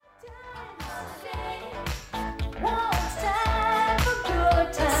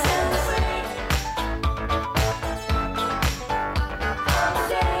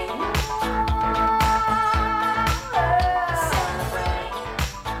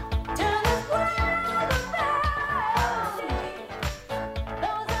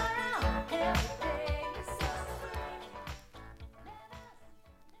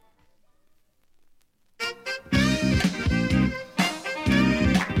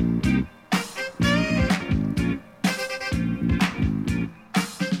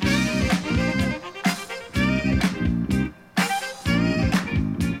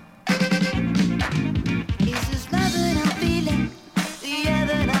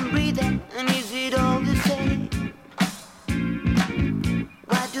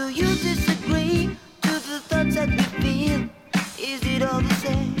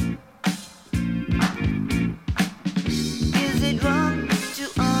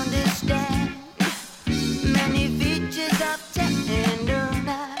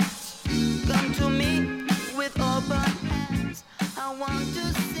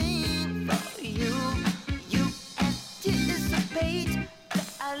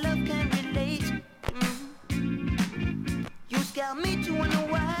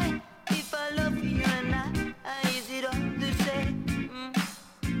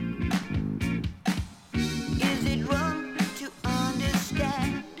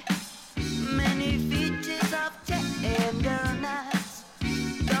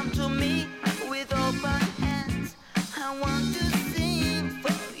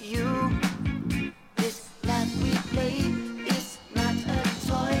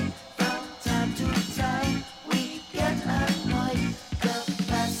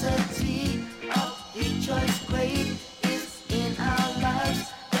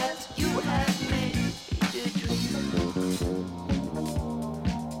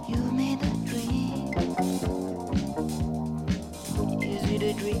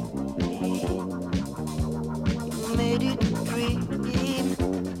dream. You made it a dream.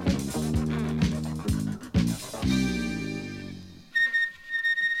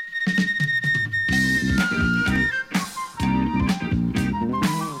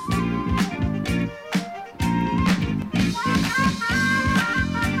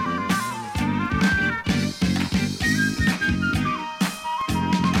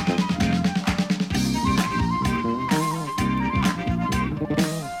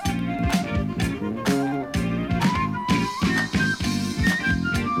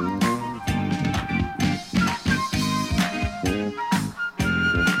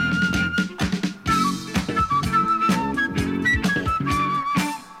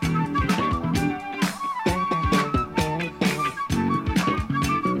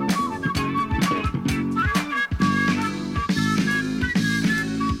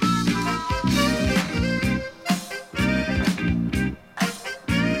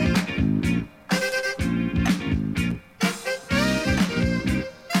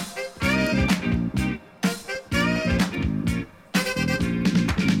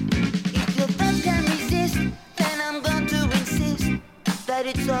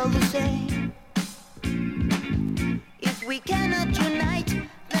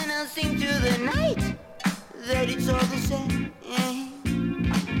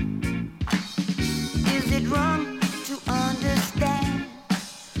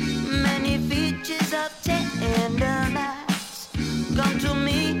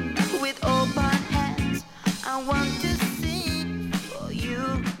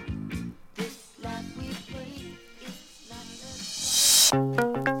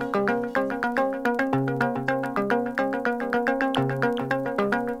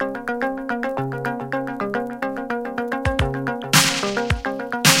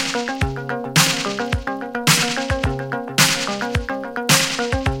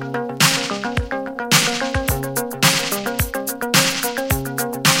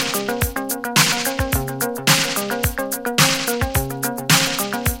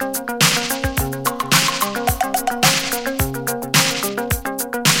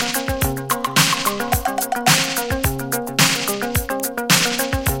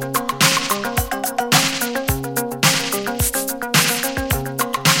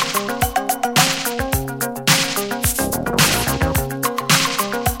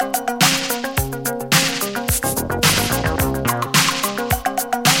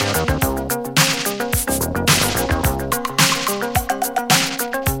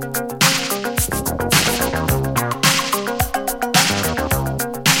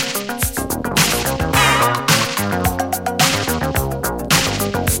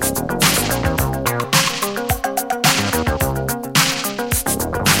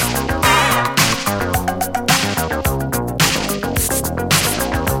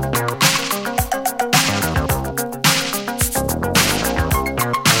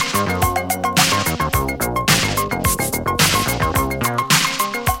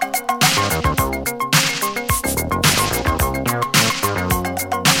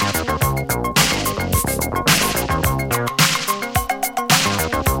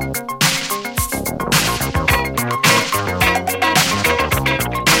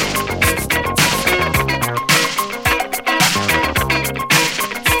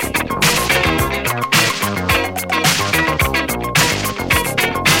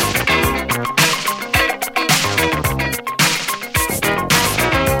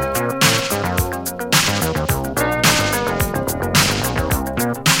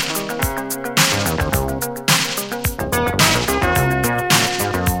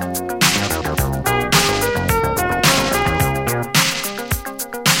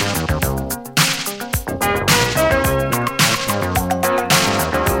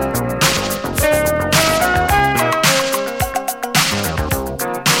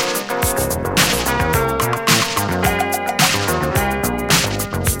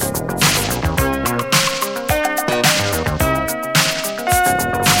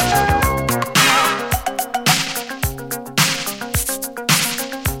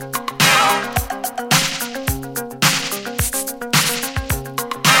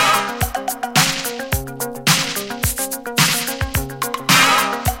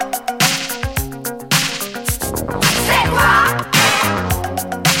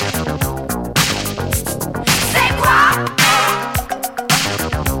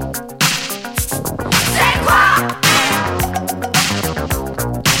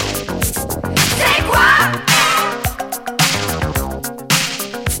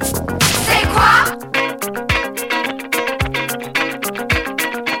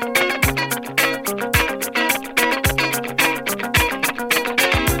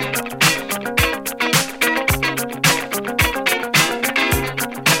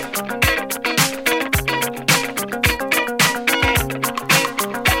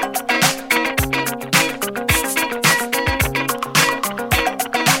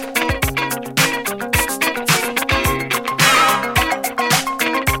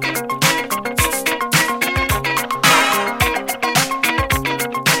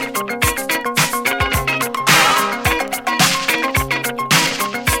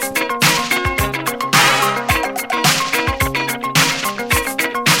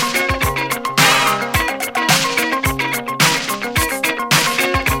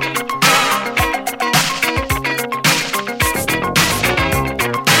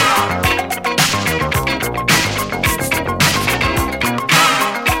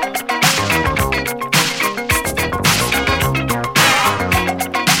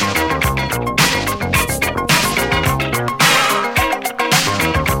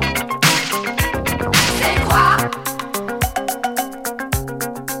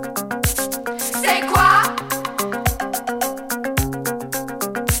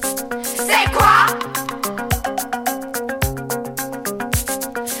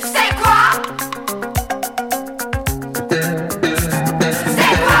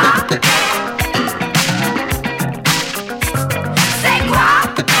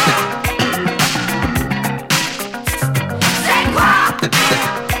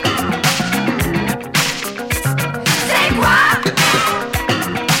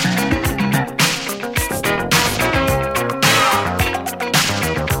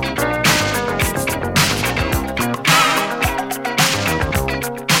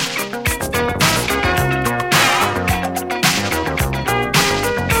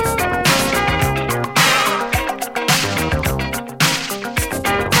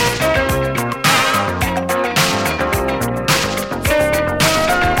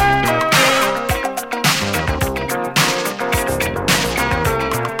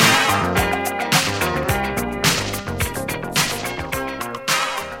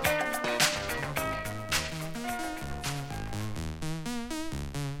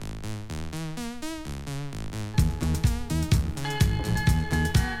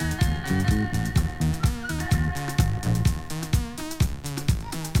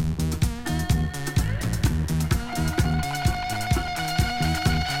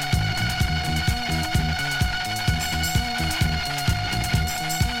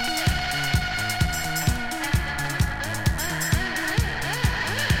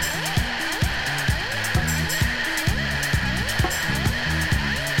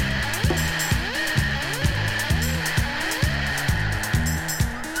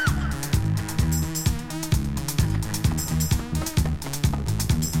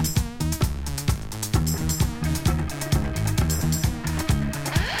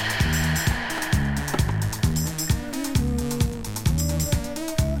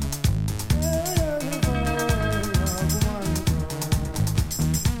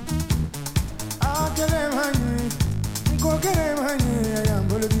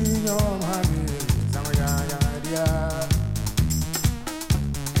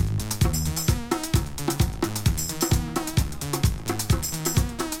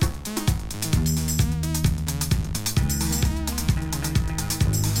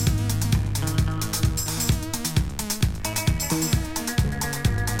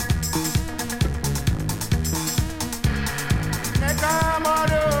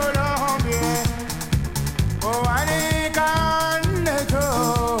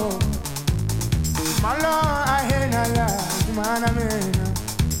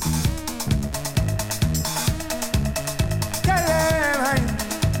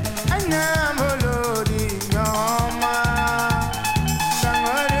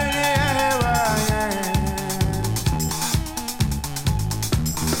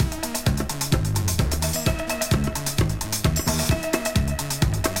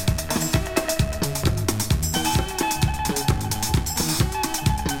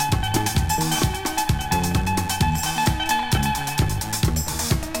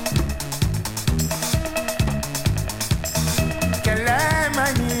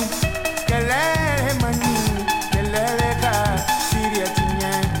 Quelle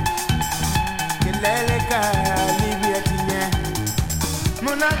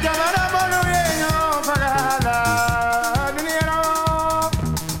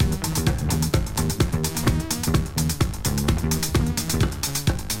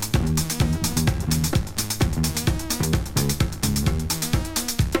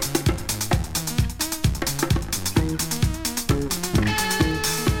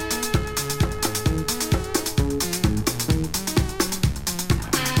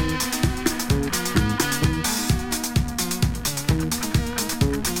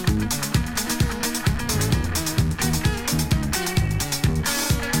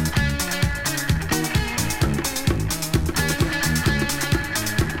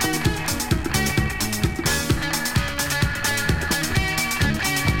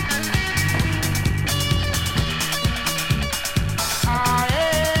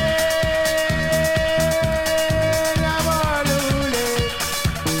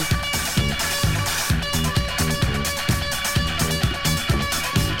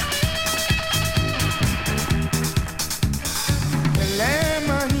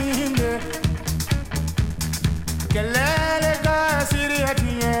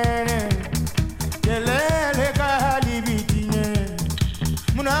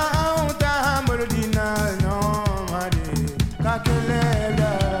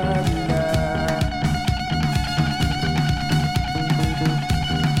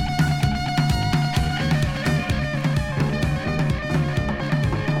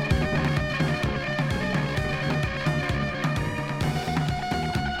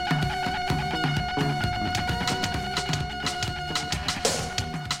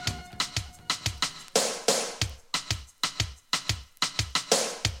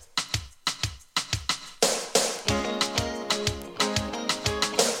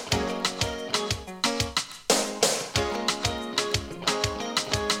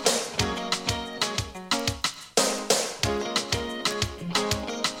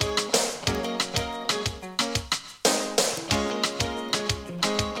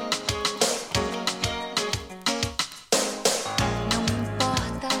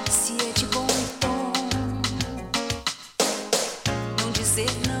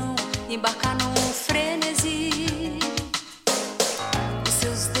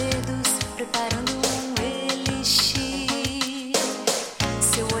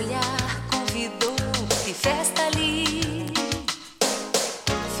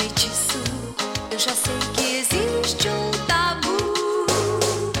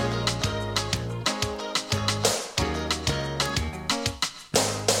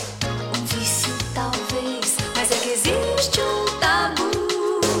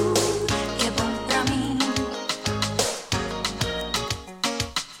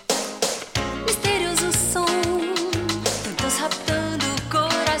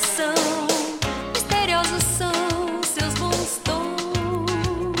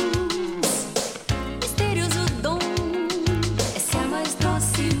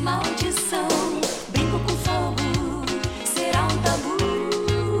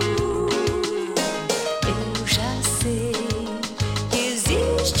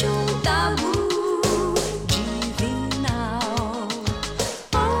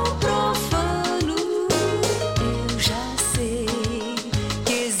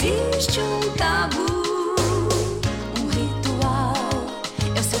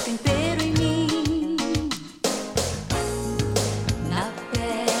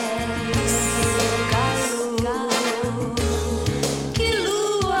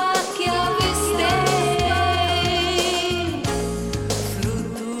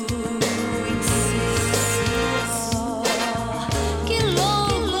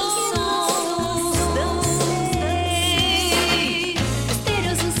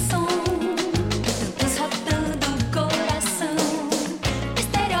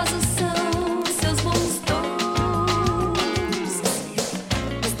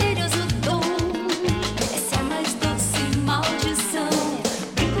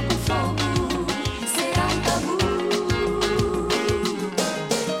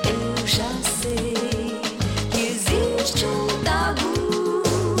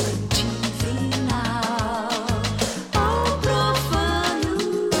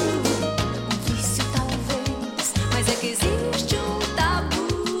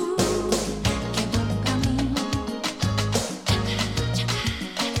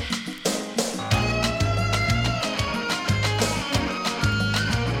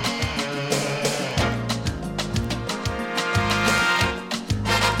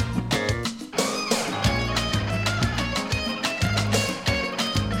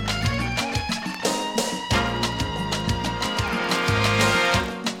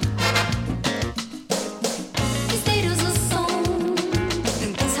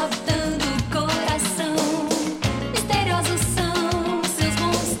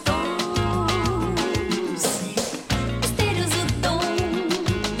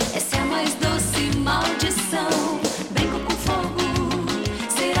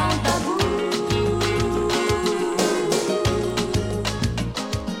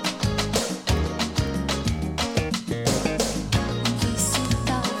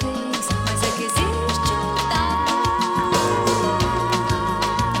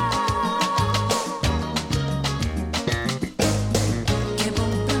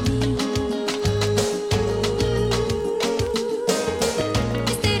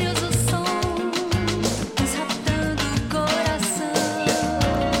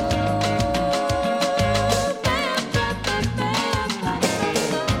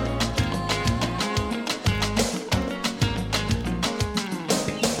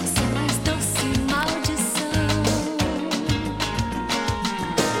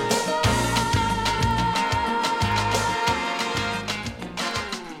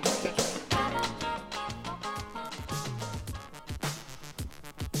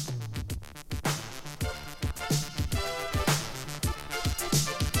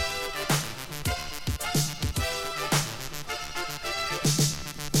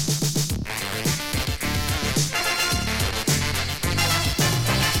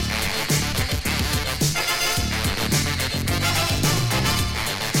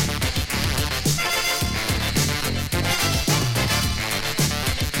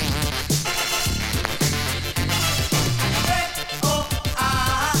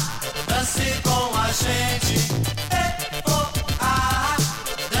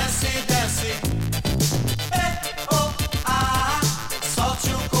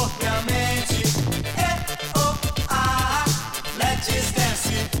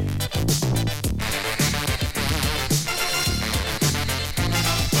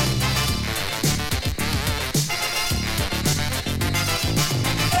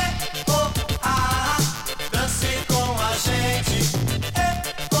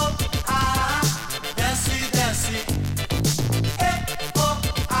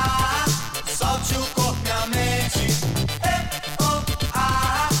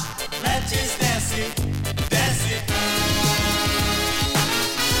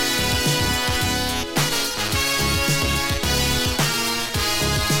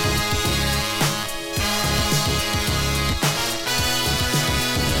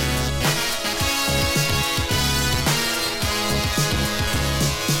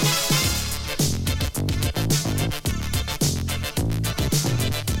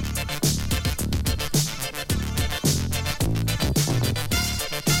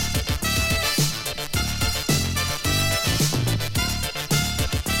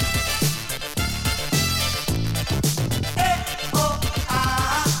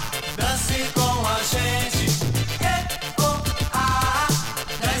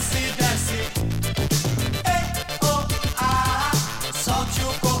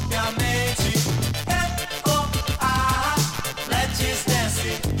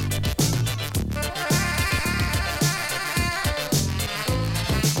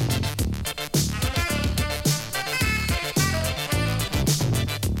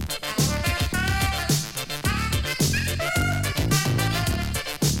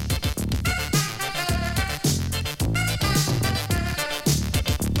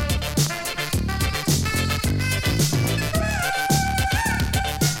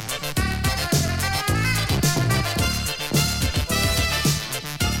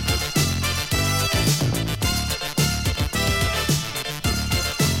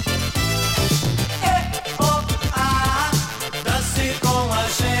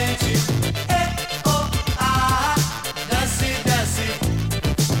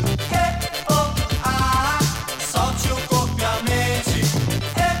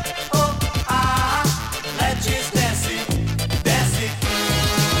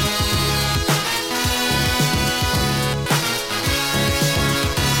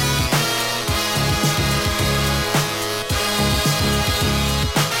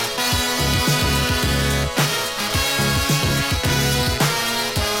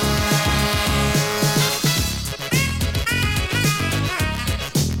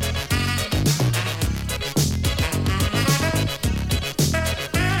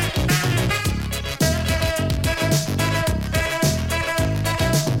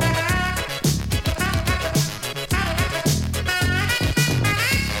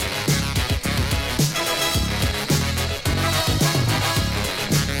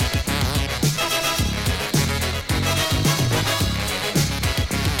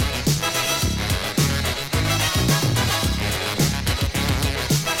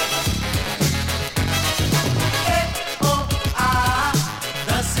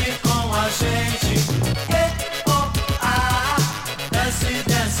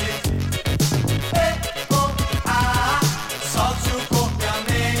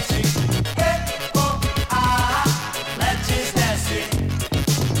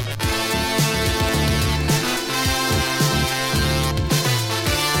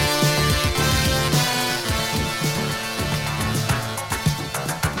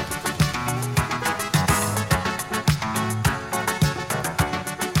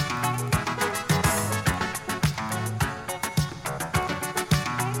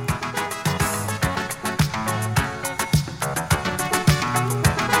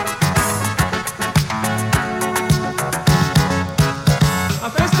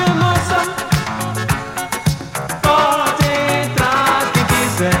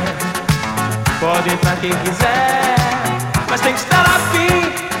quem quiser, mas tem que estar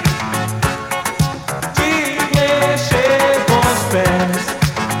afim de mexer com os pés,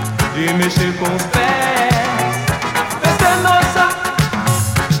 de mexer com os pés. A festa é nossa,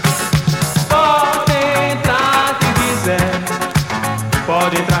 pode entrar quem quiser,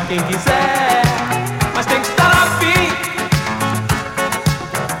 pode entrar quem quiser, mas tem que estar afim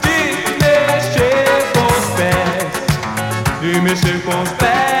de mexer com os pés, de mexer com os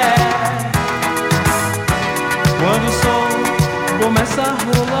pés. Quando o som começa a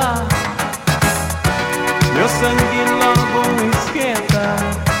rolar, meu sangue logo esquenta,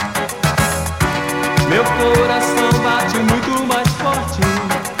 meu coração bate muito mais forte,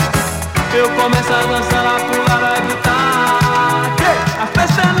 eu começo a dançar, a pular, a gritar. A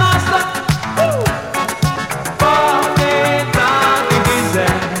festa é nossa, pode entrar quem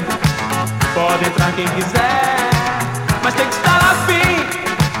quiser, pode entrar quem quiser, mas tem que estar afim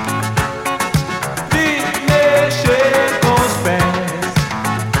de mexer com os pés,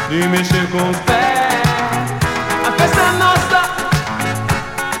 de mexer com os pés. A festa é nossa,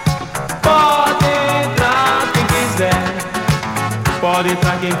 pode entrar quem quiser, pode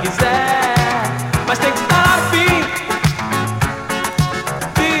entrar quem quiser, mas tem que estar afim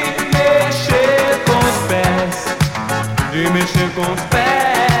de mexer com os pés, de mexer com os pés.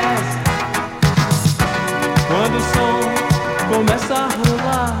 Quando o som começa a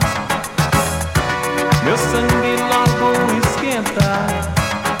rolar, meu sangue logo esquenta,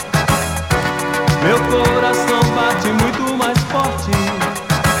 meu coração bate muito mais forte,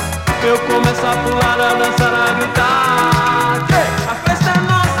 eu começo a pular, a dançar, a gritar. A festa é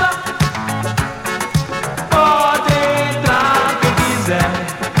nossa, pode entrar quem quiser,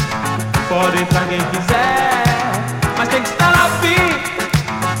 pode entrar quem quiser, mas tem que estar afim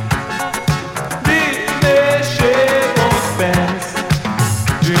de mexer com os pés,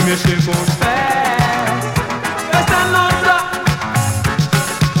 de mexer com os pés. A festa é nossa,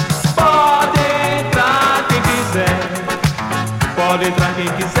 pode entrar quem quiser, pode entrar quem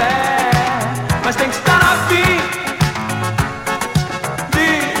quiser, mas tem que estar afim de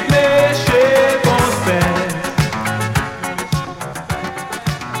mexer com os pés.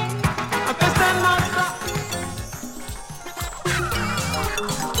 A festa é nossa.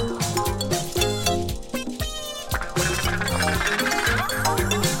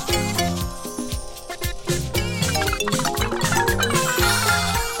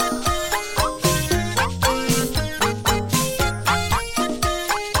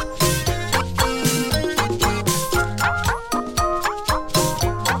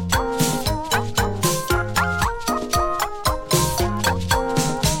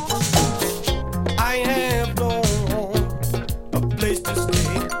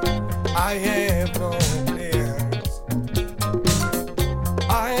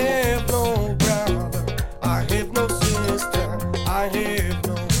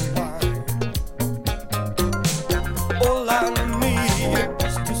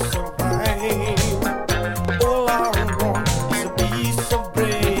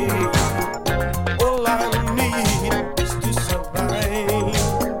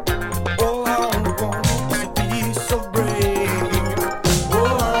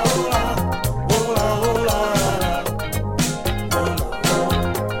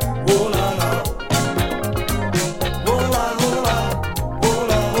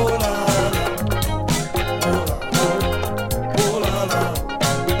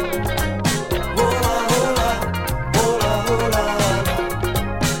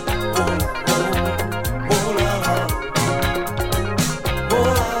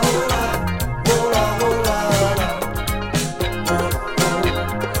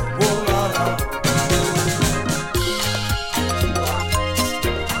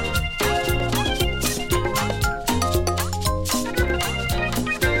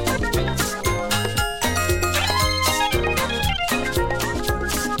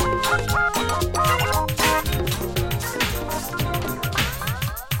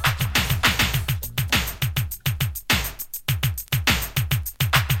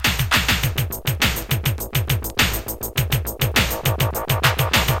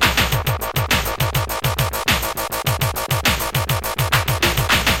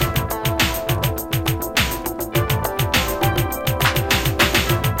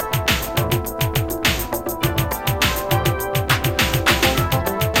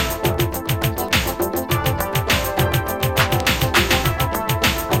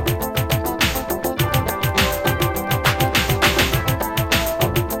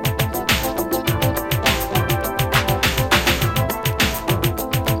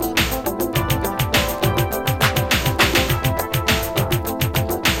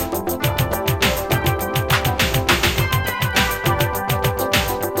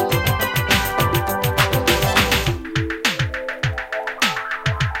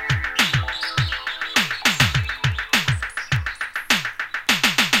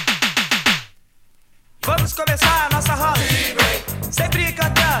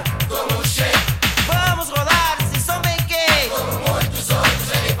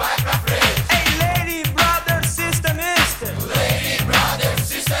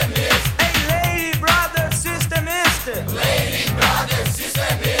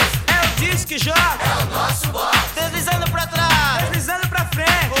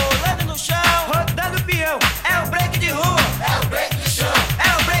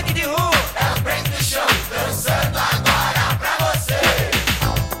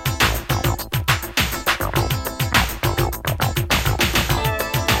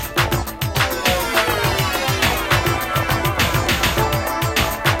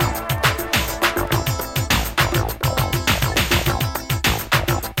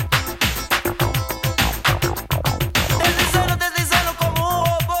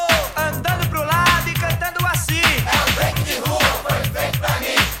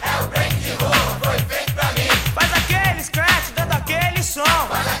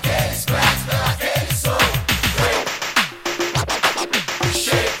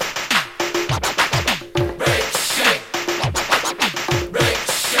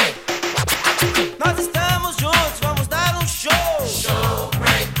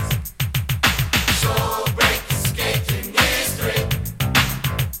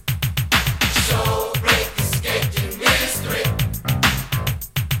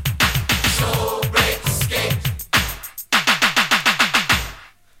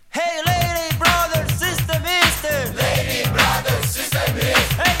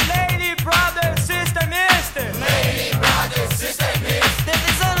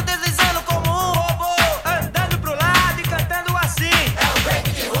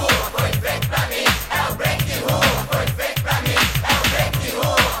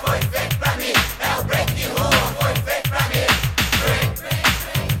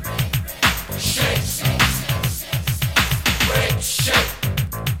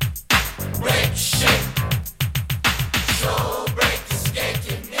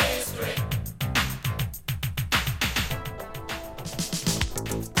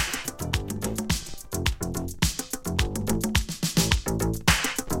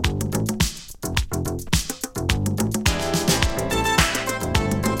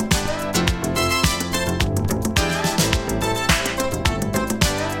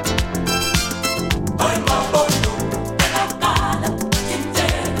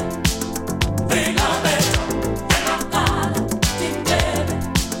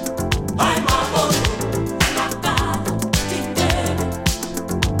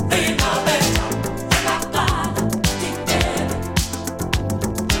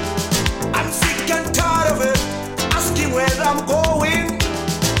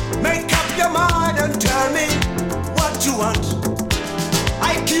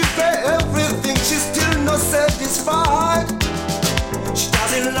 satisfied. She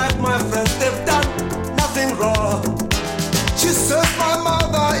doesn't like my friends, they've done nothing wrong. She says my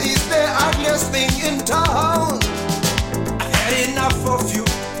mother is the ugliest thing in town. I've had enough of you,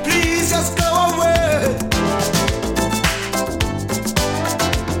 please just go away.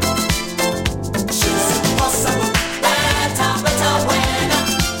 She's impossible, better winner.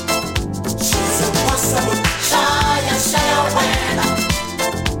 She's impossible, shy winner.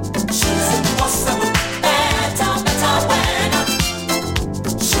 She's impossible, better winner.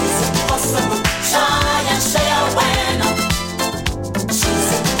 She's impossible, shy winner. She's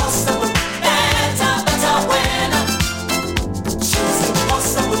impossible, better winner. She's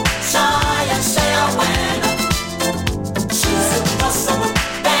impossible, shy winner. She's impossible,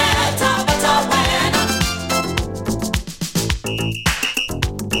 better winner.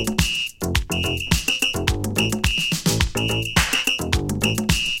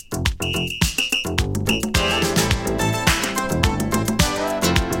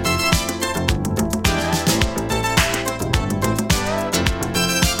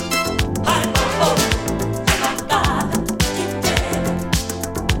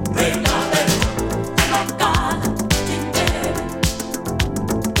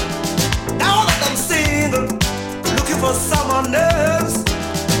 Now that I'm single, looking for someone else,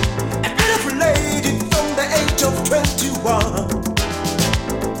 a beautiful lady from the age of 21.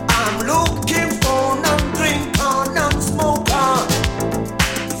 I'm looking for non-drinker, non-smoker.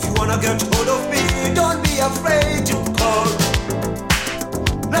 If you wanna get hold of me, don't be afraid to call.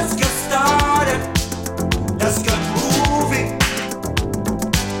 Let's get started, let's get moving.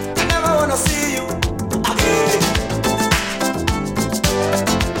 I never wanna see you again.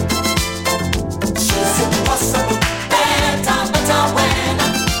 She's impossible, better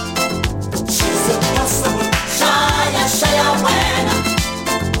winner. She's impossible, shy winner.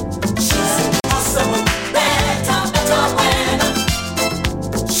 She's impossible, better winner.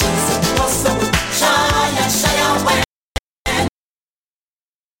 She's impossible, shy winner.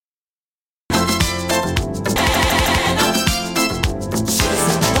 She's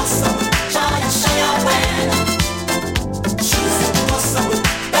impossible, shy winner. She's impossible,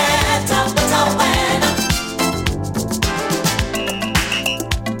 better winner.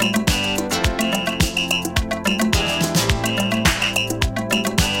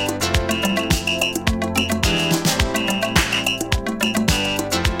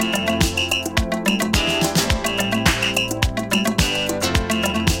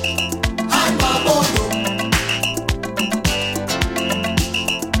 I'm a bondo,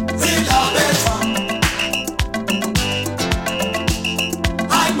 Villa Beta.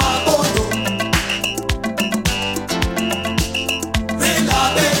 I'm a bondo, Villa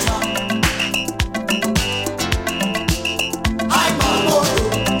Beta. I'm a bondo.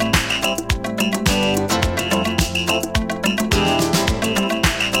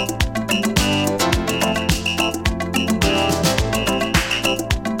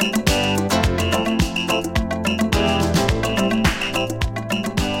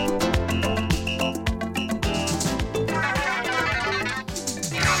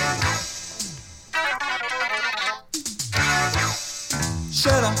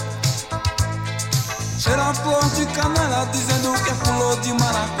 Cheira, cheira a flor de canela, dizendo que é flor de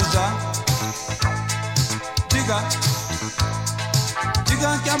maracujá. Diga,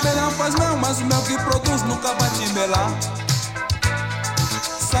 diga que a abelha faz mel, mas o mel que produz nunca vai te melar.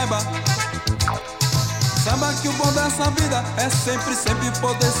 Saiba, saiba que o bom dessa vida é sempre, sempre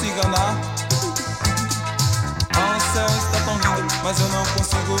poder se enganar. Ah, o céu está tão lindo, mas eu não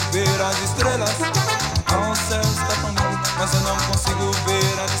consigo ver as estrelas. Ah, o céu está tão lindo, mas eu não consigo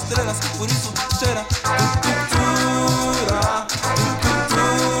ver as estrelas. Por isso cheira cultura.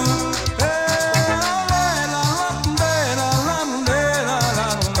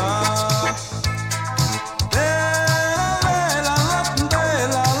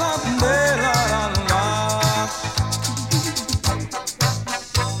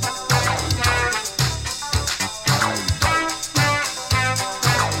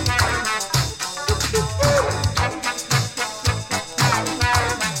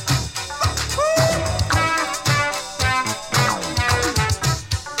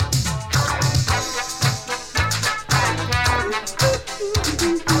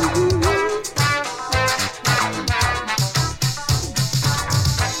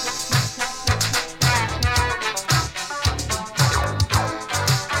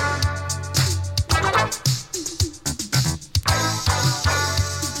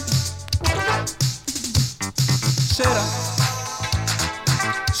 Cheira,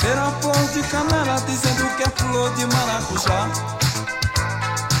 cheira a flor de canela, dizendo que é flor de maracujá.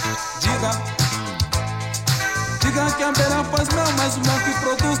 Diga, Diga que a beira faz mel, mas o mel que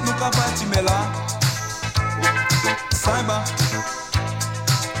produz nunca vai te melar. Saiba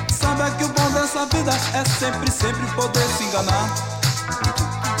que o bom dessa vida é sempre, sempre poder se enganar.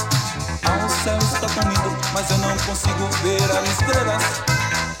 Ah, o céu está tão lindo, mas eu não consigo ver as estrelas.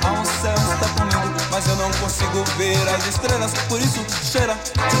 Ah, o céu está tão lindo, mas eu não consigo ver as estrelas. Por isso, cheira.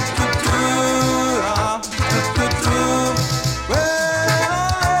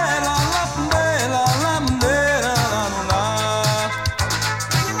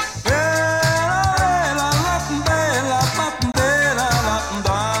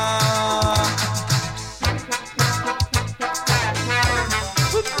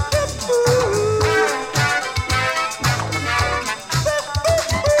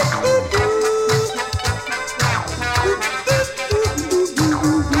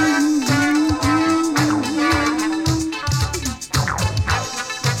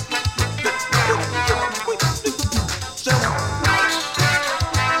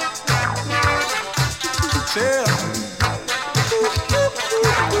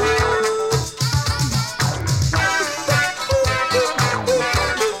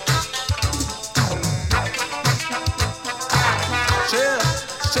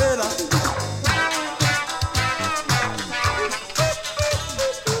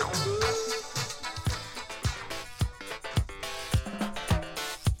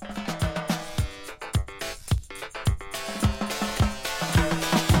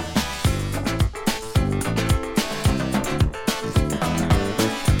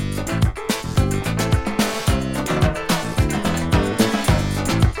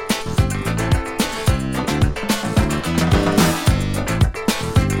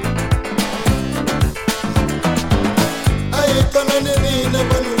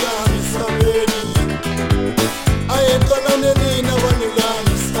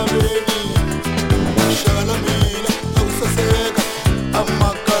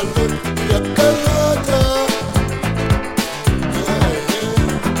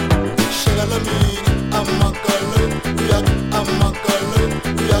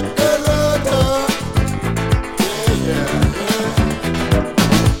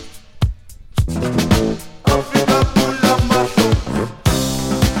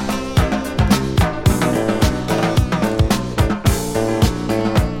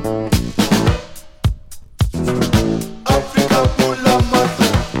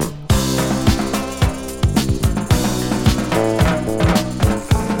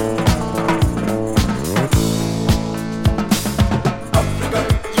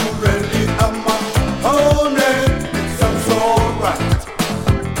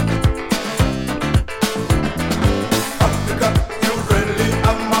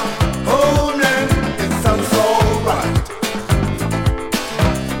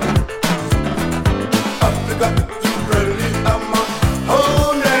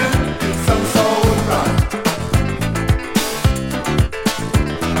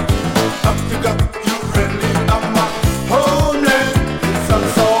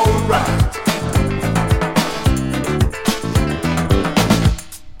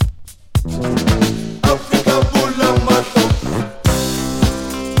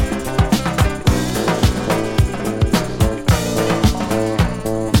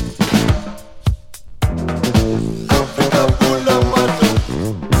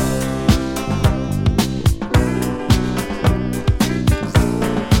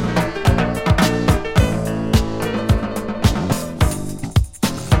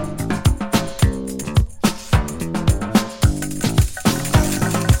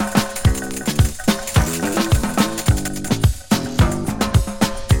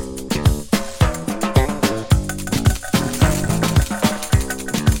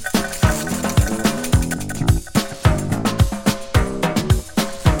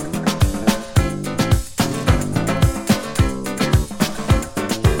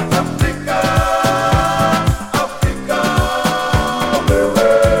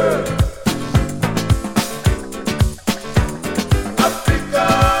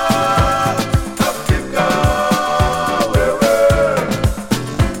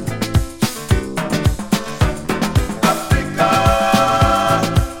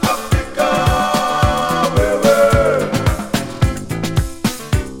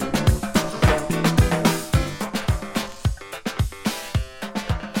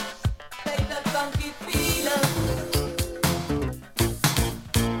 Take that funky